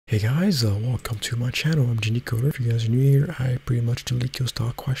Hey guys, welcome to my channel. I'm Genie Coder. If you guys are new here, I pretty much do leak your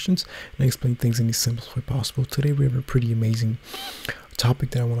style questions and explain things in the simplest way possible. Today we have a pretty amazing topic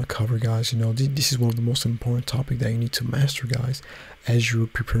that I want to cover, guys. This is one of the most important topics that you need to master, guys, as you're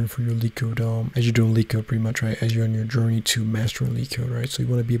preparing for your leak code, as you're doing leak code pretty much, right? As you're on your journey to mastering leak code, right? So you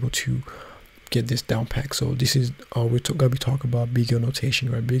want to be able to get this down packed. So this is we're gonna be talking about big O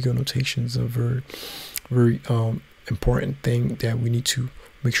notation, right? Big O notation is a very important thing that we need to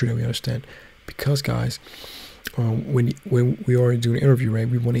make sure that we understand, because guys, when we are doing an interview, right,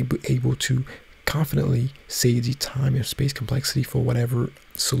 we want to be able to confidently say the time and space complexity for whatever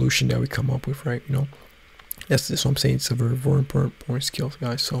solution that we come up with, right? That's what I'm saying. It's a very important skill,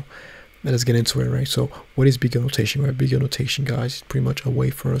 guys. So let's get into it, right? So what is big O notation, right? Big O notation, guys, is pretty much a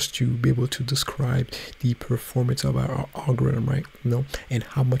way for us to be able to describe the performance of our algorithm, right? And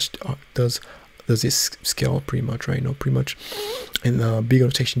how much does this scale, pretty much, right? Pretty much. And big O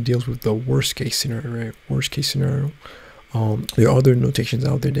notation deals with the worst case scenario, right? Worst case scenario. There are other notations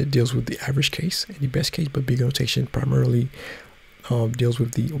out there that deals with the average case and the best case, but big O notation primarily deals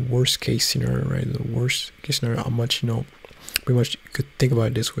with the worst case scenario, right? The worst case scenario, how much, pretty much you could think about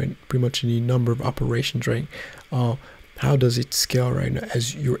it this way, pretty much the number of operations, right? How does it scale, right?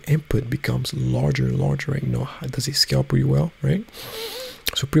 As your input becomes larger and larger, right? How does it scale pretty well, right?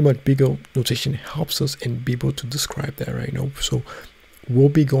 So pretty much big O notation helps us and be able to describe that, right? So we'll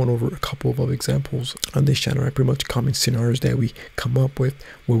be going over a couple of examples on this channel, right? Pretty much common scenarios that we come up with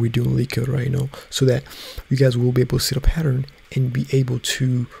when we do leak code, right? So that you guys will be able to see the pattern and be able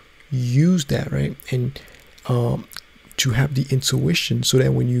to use that, right? And to have the intuition, so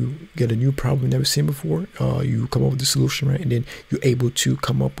that when you get a new problem you've never seen before, you come up with the solution, right? And then you're able to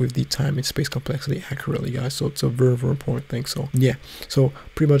come up with the time and space complexity accurately, guys. So it's a very important thing. So yeah, so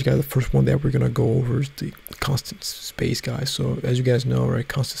pretty much, guys, the first one that we're gonna go over is the constant space, guys. So as you guys know, right,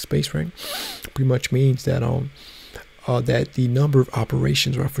 constant space, right, pretty much means that that the number of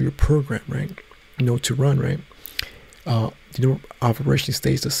operations, right, for your program, right, to run, right, the number of operations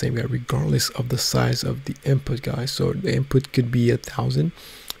stays the same, guys, regardless of the size of the input, guys. So the input could be 1,000,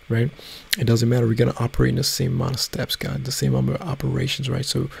 right? It doesn't matter. We're gonna operate in the same amount of steps, guys, the same number of operations, right?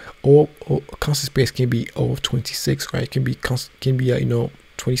 So all constant space can be O of 26, right? It can be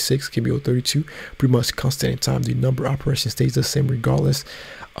 26, can be 32, pretty much constant in time. The number of operations stays the same regardless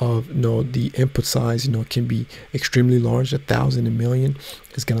of the input size. Can be extremely large, 1,000, 1,000,000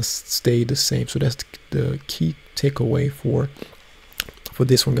 is gonna stay the same. So that's the key takeaway for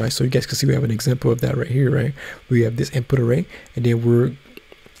this one, guys. So you guys can see we have an example of that right here, right? We have this input array, and then we're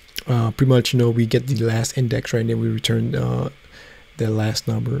pretty much we get the last index, right? And then we return the last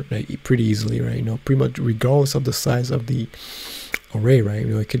number, right, pretty easily, right? Pretty much regardless of the size of the array, right?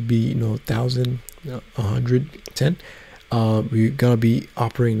 It could be 1,000, 110. We're gonna be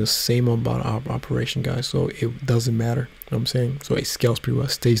operating the same amount of operation, guys. So it doesn't matter. You know what I'm saying? So it scales pretty well,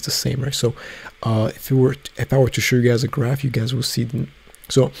 stays the same, right? So if I were to show you guys a graph, you guys will see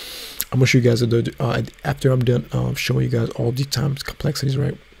so I'm gonna show you guys after I'm done showing you guys all the times complexities,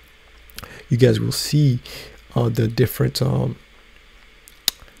 right? You guys will see the different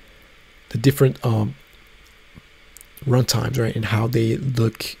runtimes, right, and how they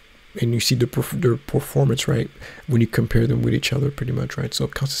look, and you see their performance, right, when you compare them with each other, pretty much, right? So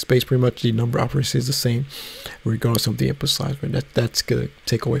constant space, pretty much the number of operations is the same regardless of the input size, right? That's gonna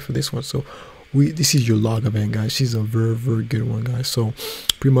take away for this one. So this is your LogN, guys. This is a very good one, guys. So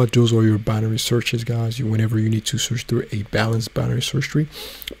pretty much those are your binary searches, guys. Whenever you need to search through a balanced binary search tree,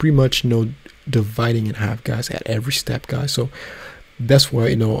 pretty much dividing in half, guys, at every step, guys. So that's why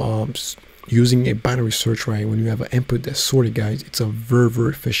using a binary search, right, when you have an input that's sorted, guys, it's a very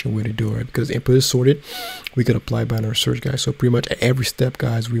efficient way to do it, right? Because the input is sorted, we could apply binary search, guys. So pretty much at every step,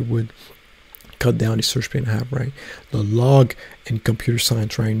 guys, we would cut down the search space in half, right? The log in computer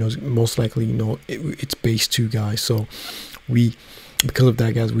science, right, most likely it's base 2, guys. So because of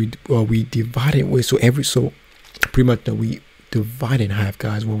that, guys, we divide it with, so pretty much we divide in half,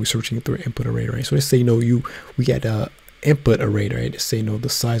 guys, when we're searching through an input array, right? So let's say we got a input array, right? Let's say the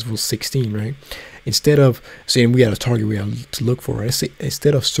size was 16, right? Instead of saying we had a target we had to look for, right? Let's say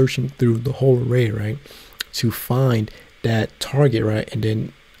instead of searching through the whole array, right, to find that target, right, and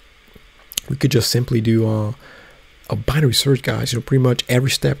then we could just simply do a binary search, guys. Pretty much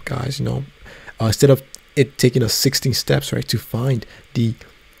every step, guys, instead of it taking us 16 steps, right, to find the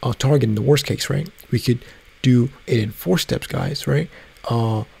target in the worst case, right, we could do it in 4 steps, guys, right,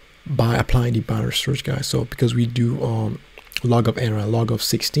 by applying the binary search, guys. So because we do log of n, right, log of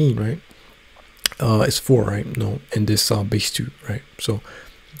 16, right, is 4, right, and this base 2, right? So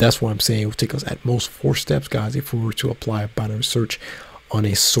that's what I'm saying. It will take us at most 4 steps, guys, if we were to apply a binary search on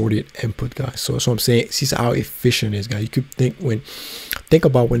a sorted input, guys. So that's what I'm saying. See how efficient it is, guys. You could think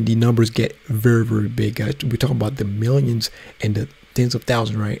about when the numbers get very, very big, guys. We're talking about the millions and the tens of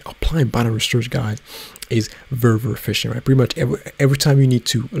thousands, right? Applying binary search, guys, is very, very efficient, right? Pretty much every time you need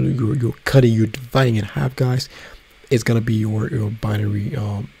to, you're dividing in half, guys, it's gonna be your binary.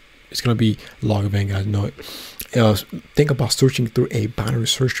 It's gonna be LogN, guys. No, think about searching through a binary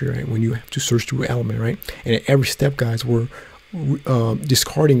search tree, right? When you have to search through an element, right? And at every step, guys, we're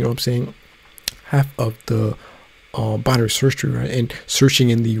discarding, you know what I'm saying, half of the binary search tree, right? And searching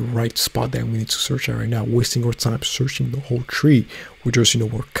in the right spot that we need to search at right now, wasting our time searching the whole tree. We're just,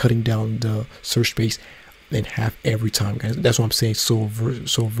 we're cutting down the search space in half every time, guys. That's what I'm saying. So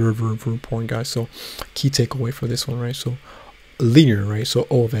very, very important, guys. So key takeaway for this one, right? So linear, right? So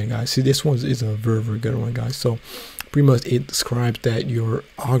LogN, guys. See, this one is a very, very good one, guys. So pretty much it describes that your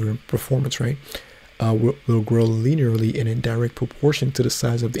algorithm performance, right, will grow linearly and in direct proportion to the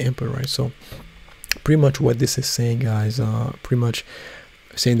size of the input, right? So pretty much what this is saying, guys, pretty much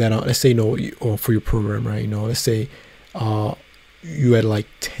saying that let's say or for your program, right, let's say you had like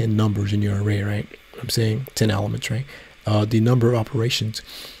 10 numbers in your array, right? I'm saying 10 elements, right? The number of operations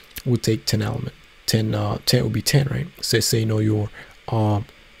would take 10 elements. 10 would be 10, right? So say your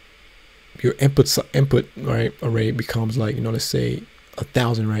input right array becomes like, let's say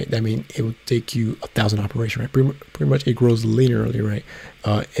 1,000, right? That means it would take you 1,000 operations, right? Pretty much it grows linearly, right?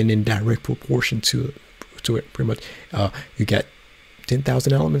 And in direct proportion to it. Pretty much you get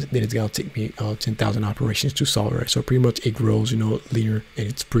 10,000 elements, then it's gonna take me 10,000 operations to solve it, right? So pretty much it grows, linear, and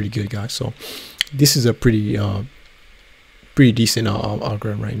it's pretty good, guys. So this is a pretty decent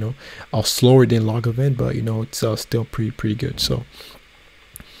algorithm, right? Slower than LogN, but it's still pretty good. So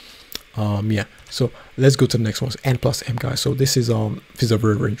yeah, so let's go to the next one. N plus M, guys. So this is a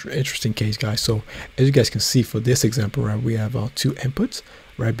very, very interesting case, guys. So as you guys can see for this example, right, we have 2 inputs,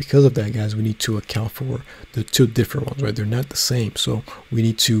 right? Because of that, guys, we need to account for the 2 different ones, right? They're not the same, so we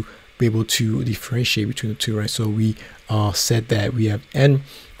need to be able to differentiate between the 2, right? So we said that we have N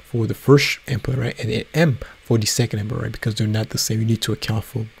for the first input, right, and then M for the second input, right? Because they're not the same, you need to account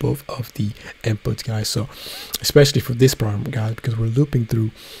for both of the inputs, guys. So especially for this problem, guys, because we're looping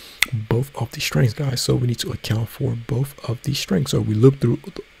through both of the strings, guys, so we need to account for both of these strings. So we loop through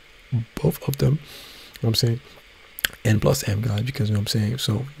both of them, what I'm saying, N plus M, guys, because what I'm saying.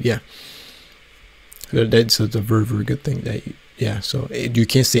 So yeah, that's a very, very good thing that so you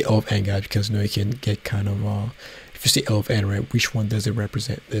can't say L of N, guys, because it can get kind of if you say L of N, right, which one does it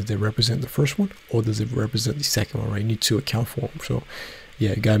represent? Does it represent the first one, or does it represent the second one, right? You need to account for them. So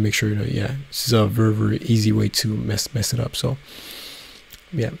yeah, you gotta make sure that this is a very, very easy way to mess it up. So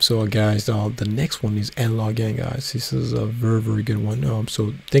yeah, so guys, the next one is NLogN, guys. This is a very, very good one.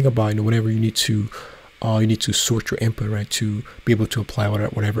 So think about whenever you need to sort your input, right, to be able to apply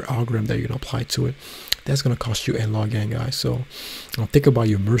whatever algorithm that you're gonna apply to it. That's gonna cost you NLogN, guys. So think about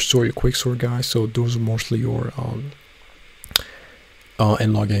your merge sort, your quick sort, guys. So those are mostly your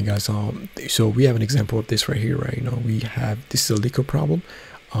NLogN, guys. So we have an example of this right here, right? We have this is a liquor problem.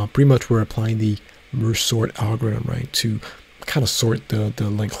 Pretty much we're applying the merge sort algorithm, right, to kind of sort the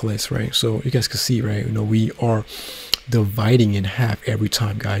linked list, right? So you guys can see, right, we are dividing in half every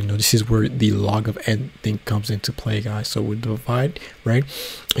time, guys. This is where the log of n thing comes into play, guys. So we divide, right,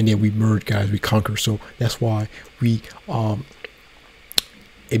 and then we merge, guys, we conquer. So that's why we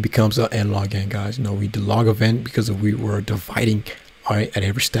it becomes an NLogN, guys. We the log of n because we were dividing, all right, at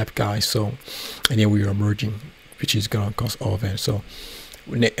every step, guys. So and then we are merging, which is gonna cost all of n. So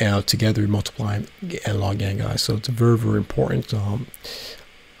together we multiply NLogN, guys. So it's a very, very important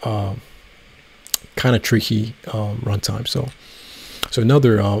kind of tricky runtime. So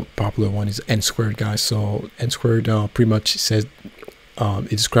another popular one is N squared, guys. So N squared pretty much says it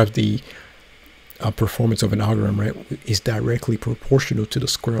describes the performance of an algorithm, right, is directly proportional to the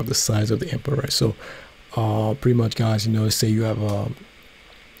square of the size of the input, right? So pretty much, guys, let's say you have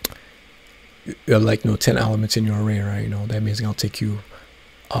like 10 elements in your array, right? That means it's gonna take you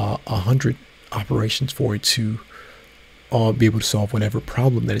 100 operations for it to be able to solve whatever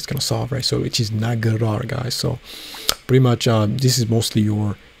problem that it's going to solve, right? So which is not good at all, guys. So pretty much this is mostly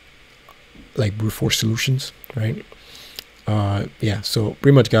your like brute force solutions, right? Yeah, so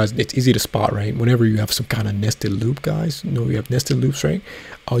pretty much, guys, it's easy to spot, right? Whenever you have some kind of nested loop, guys, you have nested loops, right?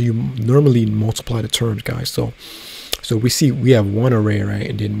 You normally multiply the terms, guys. So we have one array, right,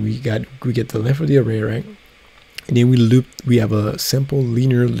 and then we get the length of the array, right, and then we have a simple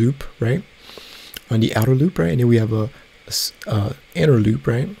linear loop, right, on the outer loop, right, and then we have a inner loop,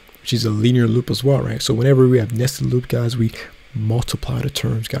 right, which is a linear loop as well, right? So whenever we have nested loop, guys, we multiply the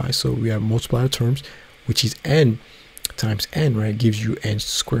terms, guys. So we have multiply the terms, which is n times n, right, gives you n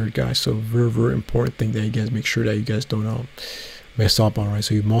squared, guys. So very important thing that you guys make sure that you guys don't mess up on, right?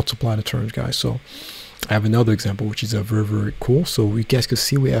 So you multiply the terms, guys. So I have another example which is a very cool. So you guys can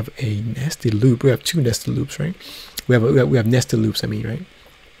see we have a nested loop. We have two nested loops, right? We have nested loops, I mean,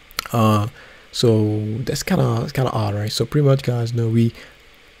 right? So that's kind of odd, right? So pretty much, guys, no, we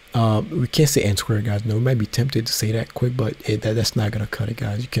can't say n squared, guys. No, we might be tempted to say that quick, but that's not gonna cut it,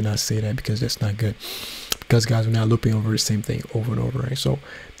 guys. You cannot say that because that's not good. Because, guys, we're not looping over the same thing over and over, right? So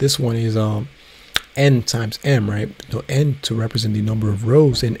this one is n times m, right? So n to represent the number of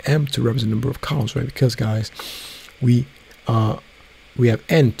rows and m to represent the number of columns, right? Because, guys, we have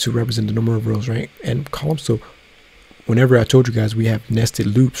n to represent the number of rows, right, and columns. So whenever I told you guys we have nested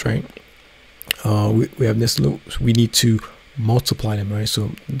loops, right? We have nested loops. We need to multiply them, right?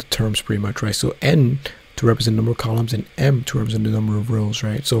 So the terms pretty much, right? So n to represent the number of columns and m to represent the number of rows,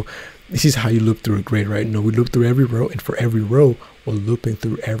 right? So this is how you loop through a grid, right? No, we loop through every row, and for every row we're looping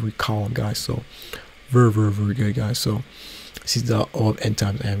through every column, guys. So very good, guys. So this is the O of n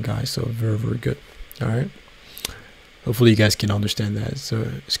times m, guys. So very good. All right, hopefully you guys can understand that. So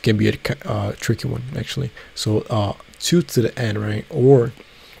it can be a tricky one, actually. So 2 to the n, right, or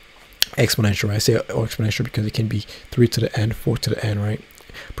exponential, right? I say exponential because it can be 3 to the n, 4 to the n, right?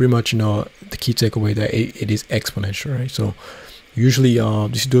 Pretty much, the key takeaway that it is exponential, right? So usually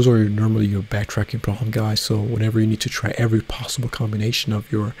those are normally your backtracking problem, guys. So whenever you need to try every possible combination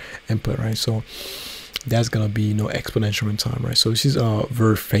of your input, right? So that's gonna be exponential in time, right? So this is a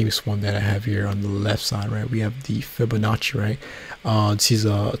very famous one that I have here on the left side, right? We have the Fibonacci, right? This is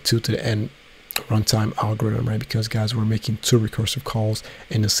a 2 to the n runtime algorithm, right? Because, guys, we're making two recursive calls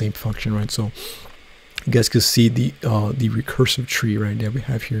in the same function, right? So you guys can see the recursive tree, right, that we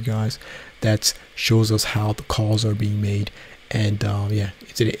have here, guys, that shows us how the calls are being made. And yeah,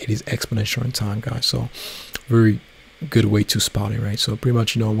 it is exponential in time, guys. So very good way to spot it, right? So pretty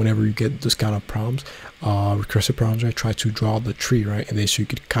much, whenever you get this kind of problems, recursive problems, right, try to draw the tree, right, and then so you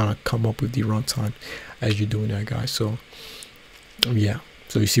could kind of come up with the runtime as you're doing that, guys. So yeah,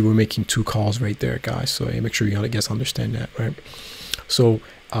 so you see we're making two calls right there, guys. So make sure you guys understand that, right? So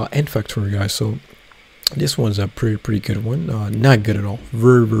n factorial, guys. So this one's a pretty good one. Not good at all.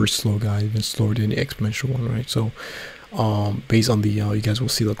 Very slow, guys. Even slower than the exponential one, right? So based on the you guys will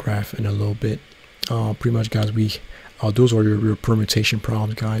see the graph in a little bit. Pretty much, guys, those are your permutation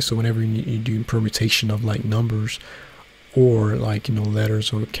problems, guys. So whenever you do permutation of like numbers or like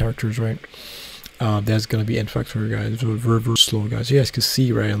letters or characters, right, that's gonna be n factorial, guys. So very slow, guys. You guys can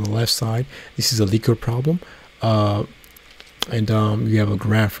see right on the left side, this is a Likert problem, and you have a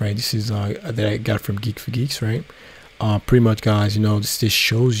graph, right? This is that I got from Geek for Geeks, right? Pretty much, guys, this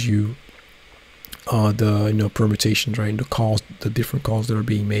shows you the permutations, right, and the different calls that are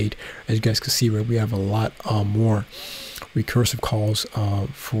being made. As you guys can see, right, we have a lot more recursive calls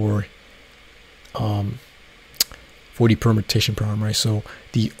for the permutation problem, right? So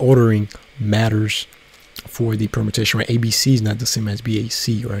the ordering matters for the permutation, right? ABC is not the same as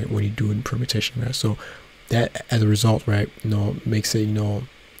BAC, right, when you're doing permutation, right? So that, as a result, right, makes it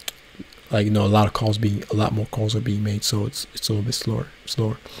like a lot more calls are being made, so it's a little bit slower.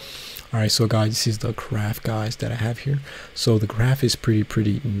 All right, so, guys, this is the graph, guys, that I have here. So the graph is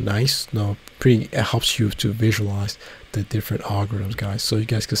pretty nice. It helps you to visualize the different algorithms, guys. So you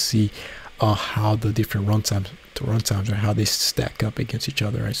guys can see how the different runtimes, right, how they stack up against each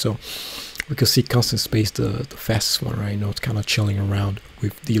other, right? So we can see constant space, the fastest one, right? It's kind of chilling around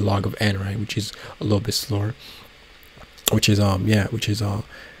with the log of n, right, which is a little bit slower. They're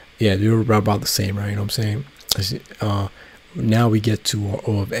about the same, right? You know what I'm saying? Now we get to our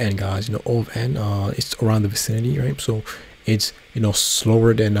O of n, guys. O of n, it's around the vicinity, right? So it's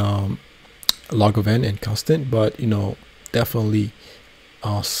slower than log of n and constant, but definitely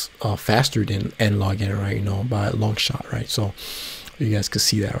faster than n log n, right? By a long shot, right? So you guys can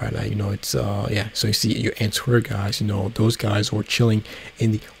see that, right? Like, it's yeah. So you see your n squared, guys. Those guys are chilling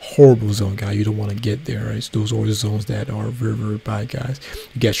in the horrible zone, guys. You don't want to get there, right? So those are the zones that are very bad, guys.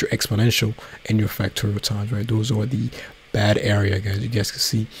 You get your exponential and your factorial times, right? Those are the bad area, guys. You guys can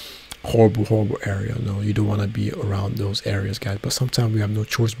see horrible area. You don't want to be around those areas, guys, but sometimes we have no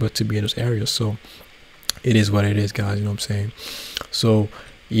choice but to be in those areas. So it is what it is, guys. You know what I'm saying? So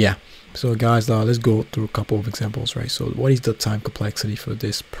yeah, so, guys, let's go through a couple of examples, right? So what is the time complexity for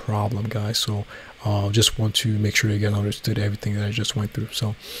this problem, guys? So just want to make sure you guys understood everything that I just went through.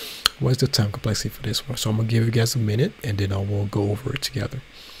 So what's the time complexity for this one? So I'm gonna give you guys a minute, and then we'll go over it together.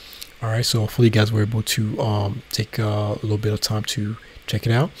 All right, so hopefully you guys were able to take a little bit of time to check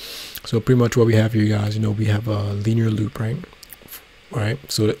it out. So pretty much what we have here, guys, we have a linear loop, right? right?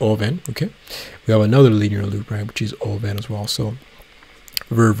 So the O of n, okay. We have another linear loop, right, which is O of n as well. So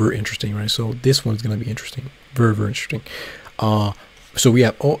very interesting, right? So this one's gonna be interesting, very interesting. So we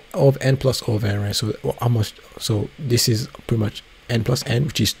have O of n plus O of n, right? So almost, so this is pretty much n plus n,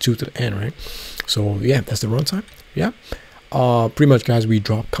 which is 2 to the n, right? So yeah, that's the runtime. Yeah. Pretty much, guys, we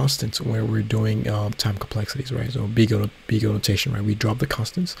drop constants where we're doing time complexities, right? So big O notation, right? We drop the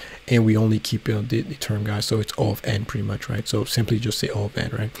constants and we only keep the term, guys. So it's O of n pretty much, right? So simply just say O of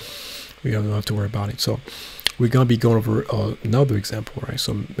n, right? We don't have to worry about it. So we're gonna be going over another example, right?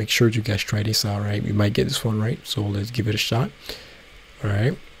 So make sure you guys try this out, right? You might get this one right, so let's give it a shot. All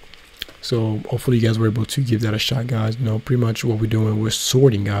right, so hopefully you guys were able to give that a shot, guys. You know, pretty much what we're doing, we're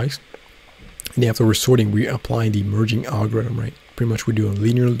sorting, guys, and after we're sorting, we're applying the merging algorithm, right? Pretty much we're doing a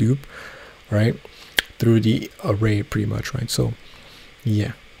linear loop, right, through the array, pretty much, right? So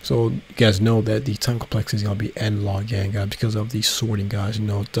yeah, so you guys know that the time complexity is gonna be NLogN, guys, because of the sorting, guys. You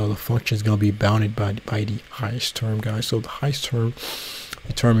know, the function is gonna be bounded by the highest term, guys. So the highest term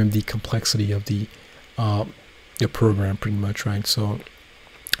determine the complexity of the program, pretty much, right? So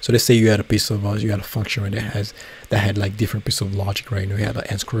let's say you had a piece of you had a function, right, that had like different pieces of logic, right? You know, you had an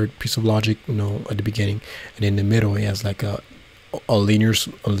n squared piece of logic, you know, at the beginning, and in the middle it has like a linear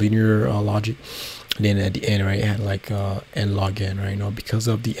logic, and then at the end, right, it had like NLogN, right? You know, because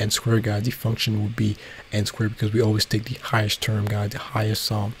of the n squared, guys, the function would be n squared because we always take the highest term, guys, the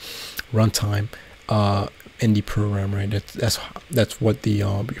highest runtime in the program, right? That's what the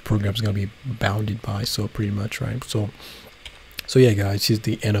program is gonna be bounded by. So pretty much, right? So yeah, guys, this is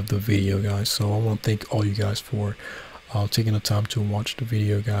the end of the video, guys. So I want to thank all you guys for taking the time to watch the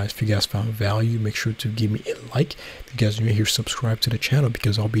video, guys. If you guys found value, make sure to give me a like. If you guys are new here, subscribe to the channel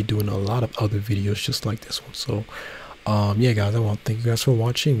because I'll be doing a lot of other videos just like this one. So yeah, guys, I want to thank you guys for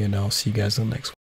watching, and I'll see you guys in the next one.